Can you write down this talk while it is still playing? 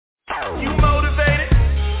You motivated?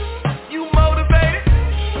 You motivated?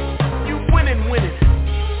 You winning.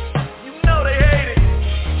 You know they hate it.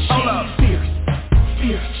 Hold up. Fierce.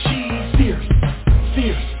 She's fierce.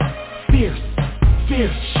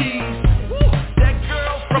 She's that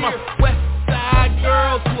girl from a west side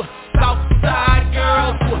girl to a south side girl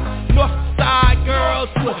to a north side girl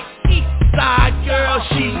to a east side girl.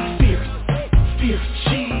 She's fierce. She's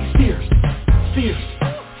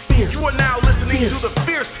fierce. You are now listening to the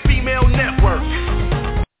Fierce Female Network.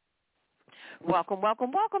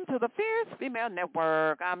 Welcome to the Fierce Female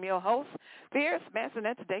Network. I'm your host, Fierce Manson,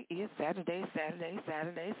 and today is Saturday,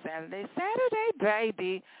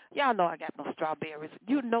 baby. Y'all know I got them strawberries.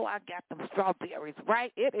 You know I got them strawberries,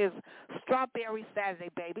 right? It is Strawberry Saturday,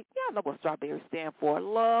 baby. Y'all know what strawberries stand for.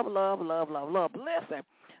 Love. Listen,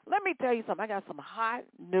 let me tell you something. I got some hot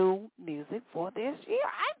new music for this year.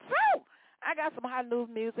 I got some hot new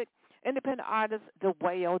music. Independent artist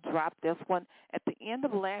DeWayo dropped this one at the end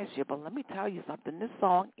of last year. But let me tell you something. This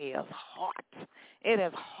song is hot. It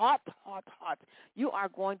is hot. You are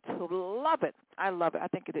going to love it. I love it. I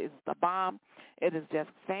think it is the bomb. It is just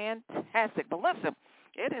fantastic. But listen,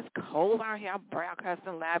 it is cold out here. I'm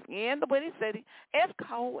broadcasting live in the Windy City. It's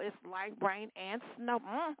cold. It's light rain and snow.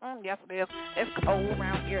 Yes, it is. It's cold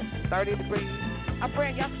around here. 30 degrees. A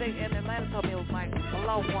friend yesterday in Atlanta told me it was like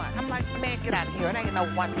below 1. I'm like, man, get out of here. It ain't no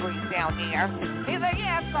 1 degree down there. He said,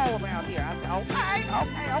 yeah, it's cold around here. I said, okay.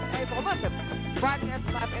 So listen, broadcast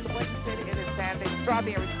live in the Windy City. It is Saturday,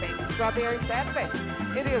 Strawberry Saturday.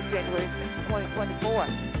 It is January 6, 2024,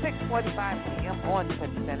 6:45 p.m. on the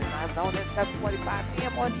Central Standard Time Zone. It's 7:45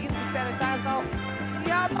 p.m. on the Eastern Standard Time Zone.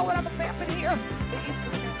 Y'all know what I'm going to say up in here. The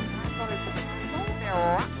Eastern Standard Time Zone is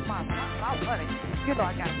rock my money. You know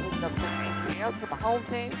I got to move up to ATL, to my home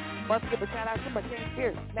team. Must give a shout out to my team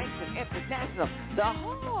here, Nation International, the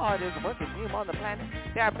hardest working team on the planet.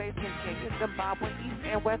 They are based in Kenya, Zimbabwe, East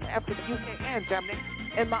and West Africa, UK, and Germany.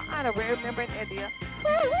 And my honorary member in India.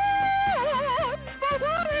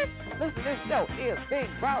 Listen, this show is being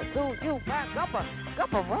brought to you by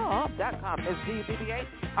GumperRum.com. It's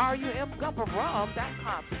GBBA-RUM,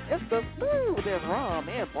 GumperRum.com. It's the smoothest rum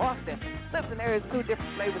in Boston. Listen, there is 2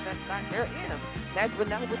 different flavors in stock. There is natural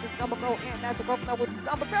vanilla with the gumbo gold and natural coconut with the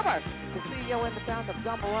gumbo silver. The CEO and the founder of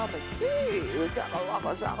Gumbo Rum is Steve.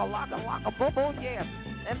 Shaka-laka, boo-boo, yeah.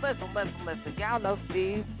 And listen. Y'all know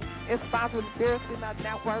Steve is sponsored with the Fierce Female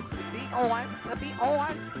Network to be on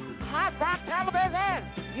Hot Rock Television.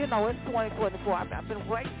 You know, it's 2024. I've been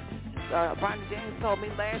waiting. Ronnie James told me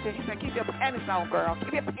last year, he said, keep your panties on, girl.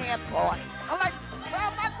 Keep your pants on. I'm like,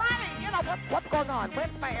 well, my money. You know, what's going on?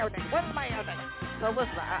 Where's my air day? So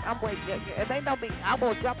listen, I'm waiting. If they know me, I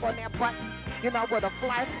will jump on their butt, with a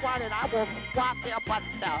fly squat, and I will squat their butts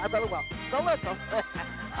down. I really will. So listen.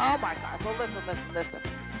 Oh, my God. So listen.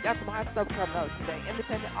 Got some hot stuff coming up today.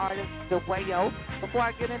 Independent artist DeWayo. Before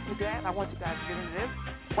I get into that, I want you guys to get into this.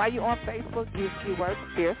 While you're on Facebook, use keyword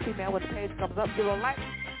Fierce Female. When the page comes up, give it a like,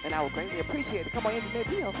 and I will greatly appreciate it. Come on, Internet,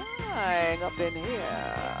 be hang up in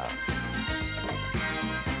here.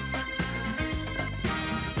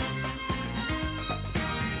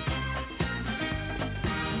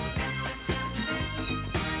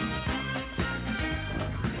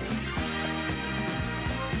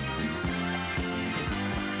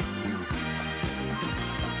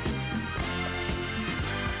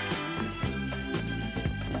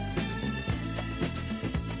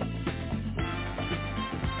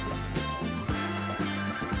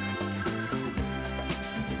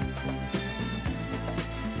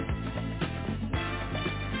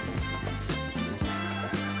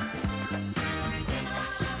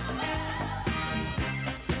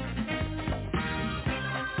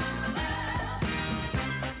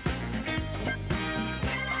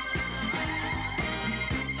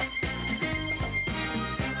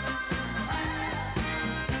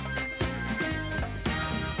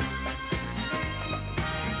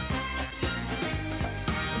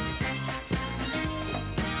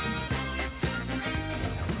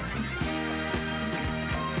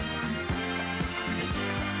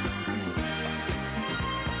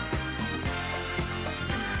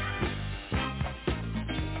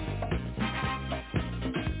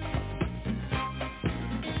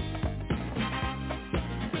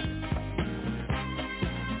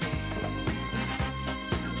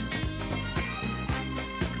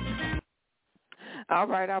 All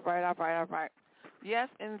right. Yes,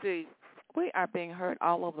 indeed. We are being heard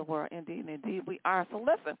all over the world. Indeed, indeed we are. So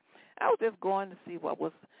listen, I was just going to see what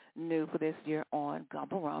was new for this year on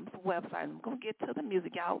Gumbo Rum's website. I'm going to get to the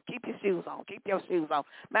music, y'all. Keep your shoes on. Keep your shoes on.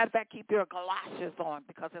 Matter of fact, keep your galoshes on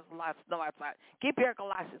because there's a lot of snow outside. Keep your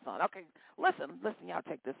galoshes on. Okay, listen, y'all,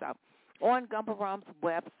 check this out. On Gumbo Rum's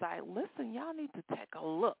website, listen, y'all need to take a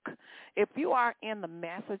look. If you are in the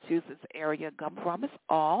Massachusetts area, Gumbo Rum is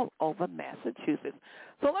all over Massachusetts.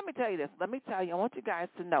 So let me tell you this. I want you guys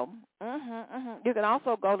to know. You can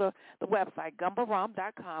also go to the website,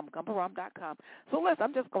 gumborum.com, gumborum.com. So listen,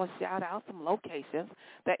 I'm just going to shout out some locations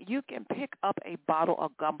that you can pick up a bottle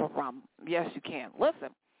of Gumbo Rum. Yes, you can. Listen.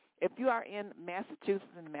 If you are in Massachusetts,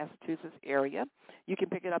 in the Massachusetts area, you can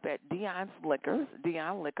pick it up at Dion Liquors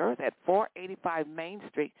at 485 Main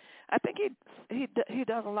Street. I think he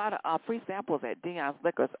does a lot of free samples at Dion's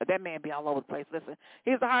Liquors. That man be all over the place. Listen,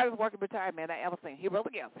 he's the hardest working retired man I ever seen. He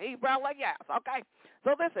really is. Okay.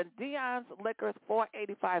 So listen, Dion's Liquors,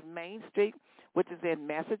 485 Main Street, which is in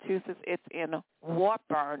Massachusetts. It's in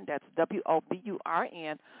Woburn. That's Woburn.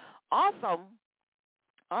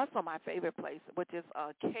 Also, my favorite place, which is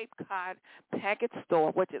Cape Cod Package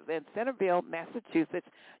Store, which is in Centerville, Massachusetts.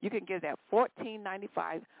 You can get it at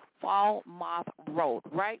 1495 Falmouth Road,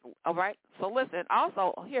 right? All right. So listen.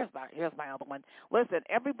 Also, here's my other one. Listen,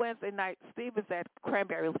 every Wednesday night, Steve is at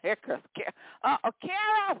Cranberry Liquors.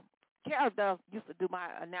 Carol used to do my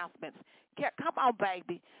announcements. Come on,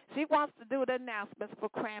 baby. She wants to do the announcements for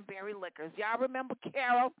Cranberry Liquors. Y'all remember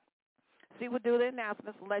Carol? She would do the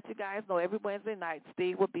announcements and let you guys know every Wednesday night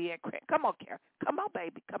Steve will be at Cranberry. Come on, Karen. Come on,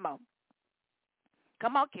 baby. Come on.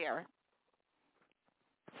 Come on, Karen.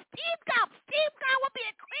 Steve will be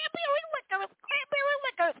at Cranberry Liquors.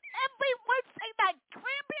 Every Wednesday night.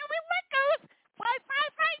 Cranberry Liquors.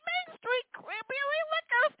 555 Main Street. Cranberry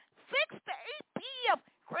Liquors. 6 to 8 p.m.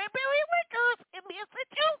 Cranberry Liquors in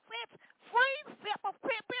Massachusetts. Free sip of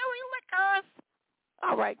Cranberry Liquors.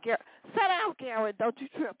 All right, Karen. Sit down, Karen. Don't you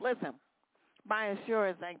trip. Listen. My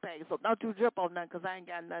insurance ain't paid, so don't you drip on nothing because I ain't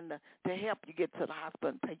got nothing to help you get to the hospital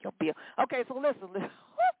and pay your bill. Okay, so listen.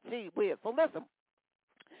 Gee whiz. So listen.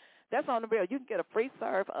 That's on the real. You can get a free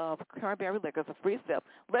serve of Cranberry Liquors, a free sip.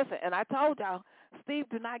 Listen, and I told y'all, Steve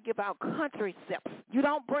do not give out country sips. You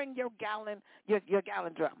don't bring your gallon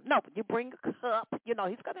drum. No, you bring a cup. You know,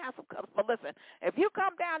 he's going to have some cups. But listen, if you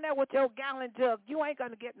come down there with your gallon jug, you ain't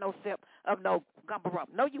going to get no sip of no Gumbo Rum.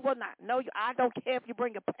 No, you will not. No, I don't care if you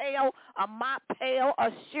bring a pail, a mop pail, a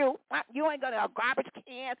shoe. You ain't going to, a garbage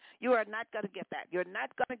can. You are not going to get that. You're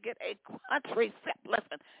not going to get a country sip.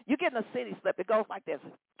 Listen, you get a city sip. It goes like this.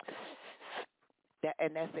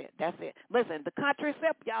 And that's it. Listen, the country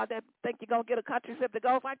sip, y'all that think you're going to get a country sip that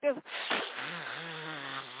goes like this,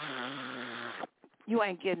 you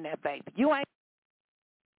ain't getting that, baby. You ain't.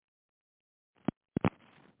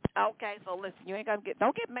 Okay, so listen, you ain't going to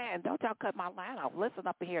don't get mad. Don't y'all cut my line off. Listen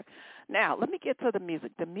up here. Now, let me get to the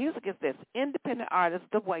music. The music is this. Independent artist,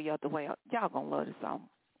 DeWayo. Y'all going to love this song.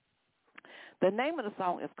 The name of the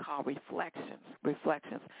song is called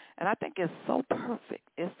Reflections, and I think it's so perfect.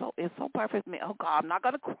 It's so perfect. Oh God, I'm not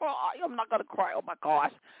gonna cry. Oh my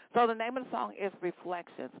gosh. So the name of the song is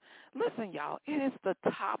Reflections. Listen, y'all, it is the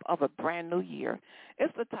top of a brand new year.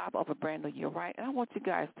 It's the top of a brand new year, right? And I want you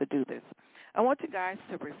guys to do this. I want you guys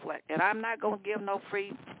to reflect, and I'm not gonna give no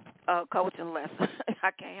free coaching lesson.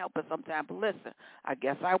 I can't help it sometimes, but listen, I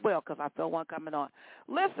guess I will because I feel one coming on.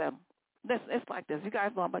 Listen. It's like this. You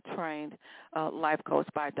guys know I'm a trained life coach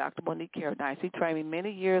by Dr. Monique Carradine. She trained me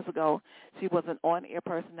many years ago. She was an on-air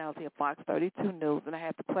personality at Fox 32 News, and I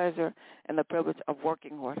had the pleasure and the privilege of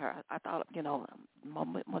working with her. I thought,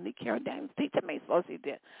 Monique Carradine was teaching me, so she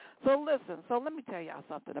did. So listen. So let me tell y'all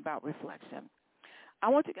something about reflection. I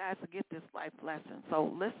want you guys to get this life lesson.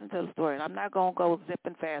 So listen to the story. And I'm not going to go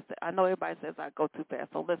zipping fast. I know everybody says I go too fast.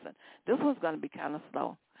 So listen, this one's going to be kind of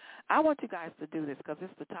slow. I want you guys to do this because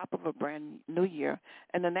it's the top of a brand new year,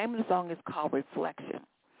 and the name of the song is called Reflection.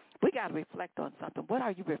 We got to reflect on something. What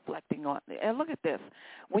are you reflecting on? And look at this.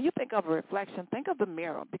 When you think of a reflection, think of the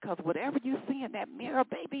mirror, because whatever you see in that mirror,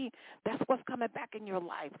 baby, that's what's coming back in your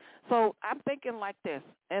life. So I'm thinking like this,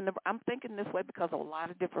 and I'm thinking this way because of a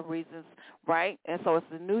lot of different reasons, right? And so it's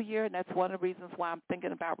the new year, and that's one of the reasons why I'm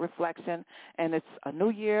thinking about reflection, and it's a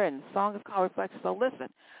new year, and the song is called Reflection. So listen.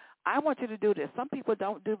 I want you to do this. Some people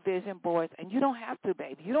don't do vision boards, and you don't have to,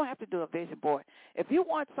 baby. You don't have to do a vision board. If you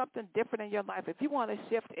want something different in your life, if you want a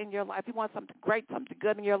shift in your life, you want something great, something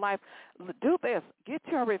good in your life, do this. Get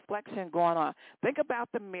your reflection going on. Think about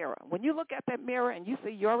the mirror. When you look at that mirror and you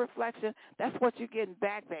see your reflection, that's what you're getting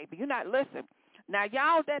back, baby. You're not listening. Now,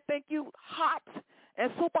 y'all that think you hot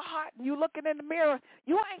and super hot, and you looking in the mirror,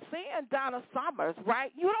 you ain't seeing Donna Summers,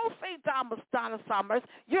 right? You don't see Donna Summers.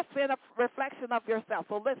 You're seeing a reflection of yourself.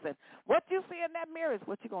 So listen, what you see in that mirror is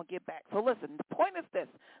what you're going to get back. So listen, the point is this.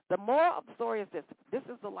 The moral of the story is this. This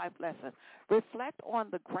is the life lesson. Reflect on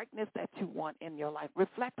the greatness that you want in your life.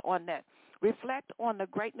 Reflect on that. Reflect on the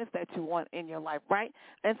greatness that you want in your life, right?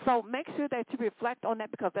 And so make sure that you reflect on that,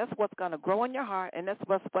 because that's what's going to grow in your heart, and that's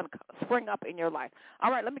what's going to spring up in your life. All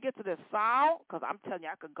right, let me get to this song, because I'm telling you,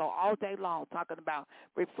 I could go all day long talking about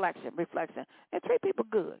reflection, and treat people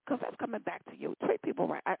good, because that's coming back to you. Treat people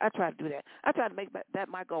right. I try to do that. I try to make that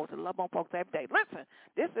my goal, to love on folks every day. Listen,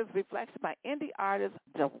 this is Reflection by indie artist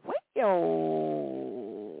DeWayo.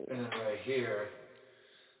 And right here.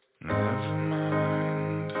 Never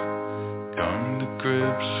mind, come to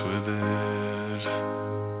grips with it.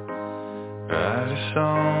 Write a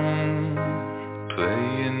song,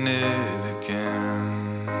 playing it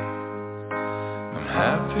again. I'm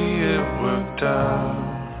happy it worked out.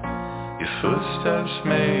 Your footsteps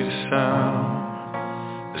made a sound.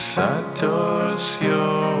 The side door's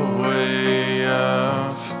your way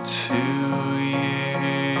out for 2 years.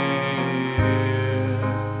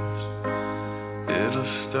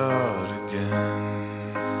 It'll start again.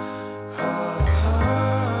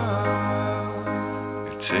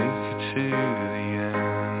 Take it to the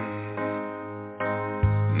end.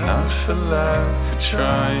 Not for lack of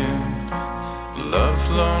trying. Love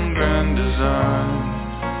long grand design.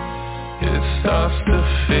 It starts to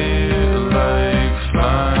feel like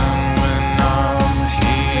flying when I'm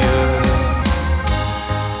here.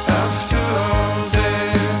 After all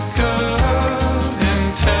their good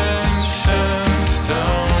intentions,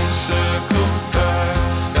 don't circle back.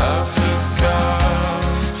 I forgot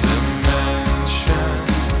to mention.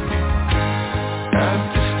 At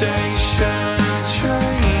the station,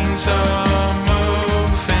 trains are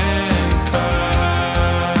moving past.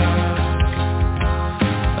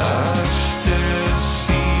 I still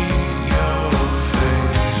see your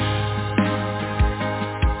face.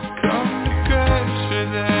 Come to grips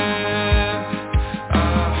with it.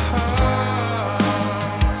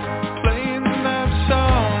 Playing that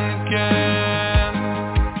song again.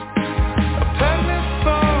 A penny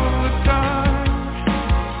for the time.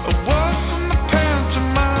 A word from the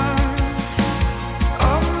pantomime.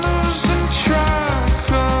 I'm losing track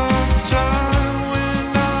of time when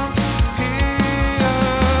I'm here.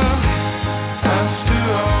 After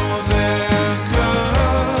all their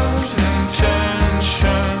good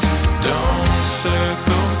intentions, don't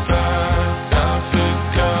circle back. I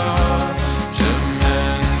forgot to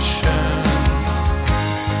mention.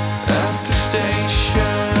 At the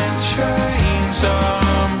station, trains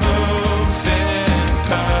are moving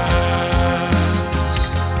past.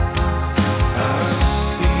 I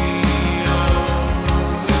see your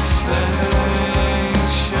reflection.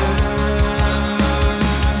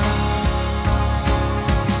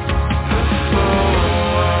 The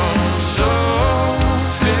phone's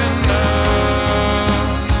open up.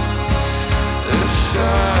 The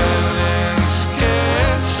silence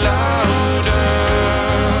gets louder.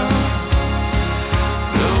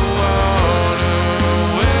 The water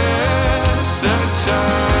with the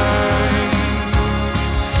tide.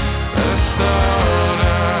 I thought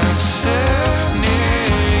I'd sit near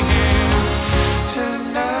you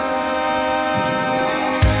tonight.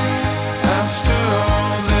 After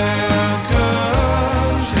all their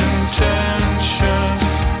good intentions,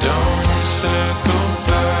 don't circle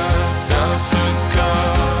back. I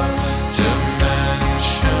forgot to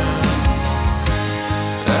mention.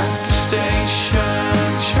 At the station,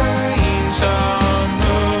 trains are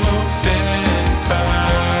moving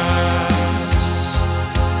past.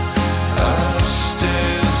 I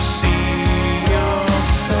still see your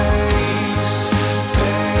face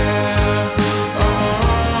there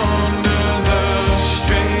under the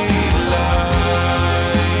street light.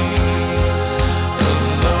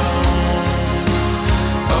 Alone,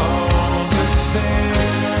 all the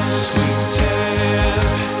things we did,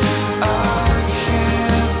 I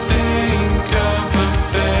can't think of a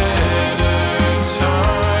better time.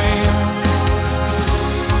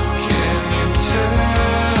 Can you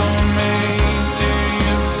tell me, do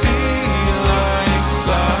you feel like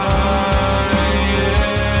flying?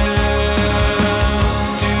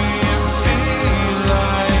 Do you feel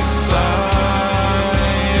like flying?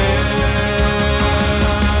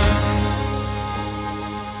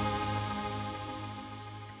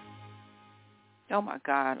 Oh,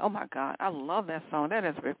 my God. I love that song. That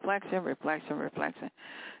is reflection.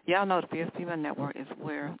 Y'all know the Fierce Female Network is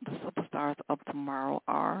where the superstars of tomorrow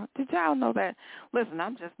are. Did y'all know that? Listen,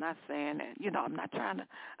 I'm just not saying that. I'm not trying to.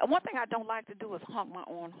 One thing I don't like to do is honk my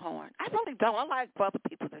own horn. I really don't. I like for other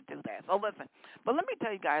people to do that. So listen, but let me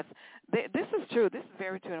tell you guys, this is true. This is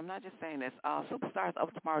very true. I'm not just saying this. Superstars of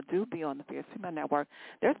tomorrow do be on the Fierce Female Network.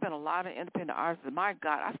 There's been a lot of independent artists. My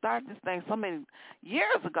God, I started this thing so many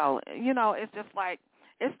years ago.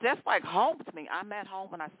 It's just like home to me. I'm at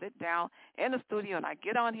home when I sit down in the studio and I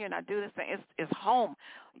get on here and I do this thing. It's home.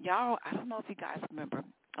 Y'all, I don't know if you guys remember.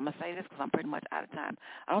 I'm going to say this because I'm pretty much out of time.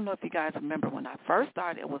 I don't know if you guys remember when I first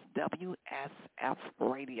started, it was WSF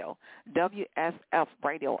Radio. WSF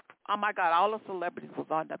Radio. Oh, my God, all the celebrities was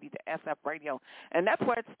on WSF Radio. And that's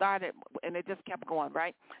where it started, and it just kept going,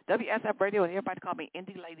 right? WSF Radio, and everybody called me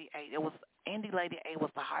Indie Lady A. Indie Lady A was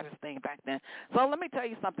the hottest thing back then. So let me tell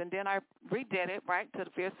you something. Then I redid it, right, to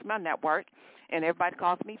the Fierce Female Network, and everybody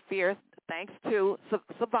calls me Fierce. Thanks to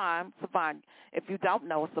Savon. If you don't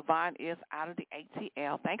know, Savon is out of the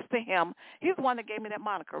ATL. Thanks to him. He's the one that gave me that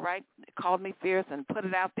moniker, right? Called me Fierce and put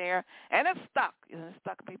it out there, and it stuck. It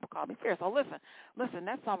stuck. People call me Fierce. So listen,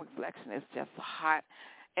 that song Reflection is just hot.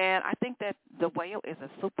 And I think that DeWayo is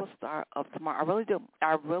a superstar of tomorrow.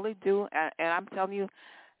 I really do. And I'm telling you,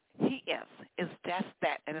 he is. It's just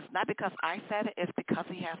that. And it's not because I said it. It's because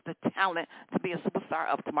he has the talent to be a superstar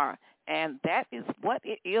of tomorrow. And that is what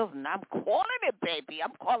it is. And I'm calling it, baby.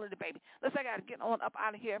 Listen, I got to get on up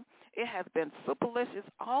out of here. It has been superlicious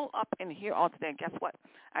all up in here on today. And guess what?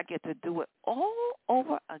 I get to do it all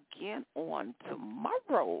over again on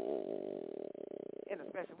tomorrow. In the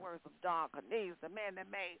special words of Don Cornelius, the man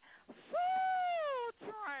that made Soul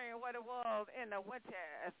Train what it was in the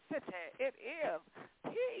Winter City. It is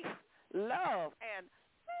peace, love, and